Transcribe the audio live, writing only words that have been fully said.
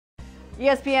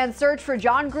ESPN's search for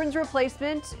Jon Gruden's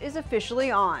replacement is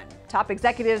officially on. Top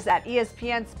executives at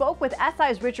ESPN spoke with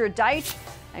SI's Richard Deitch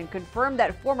and confirmed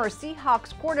that former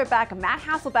Seahawks quarterback Matt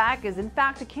Hasselbeck is in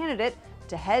fact a candidate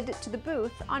to head to the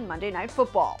booth on Monday Night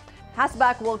Football.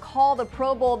 Hasselbeck will call the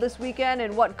Pro Bowl this weekend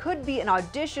in what could be an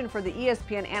audition for the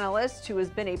ESPN analyst who has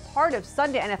been a part of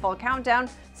Sunday NFL Countdown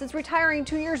since retiring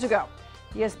 2 years ago.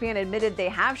 ESPN admitted they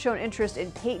have shown interest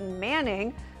in Peyton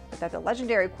Manning, but that the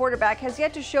legendary quarterback has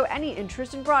yet to show any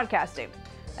interest in broadcasting.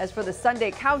 As for the Sunday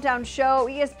Countdown show,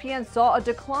 ESPN saw a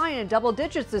decline in double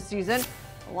digits this season,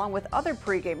 along with other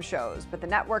pregame shows, but the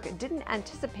network didn't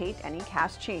anticipate any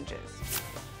cast changes.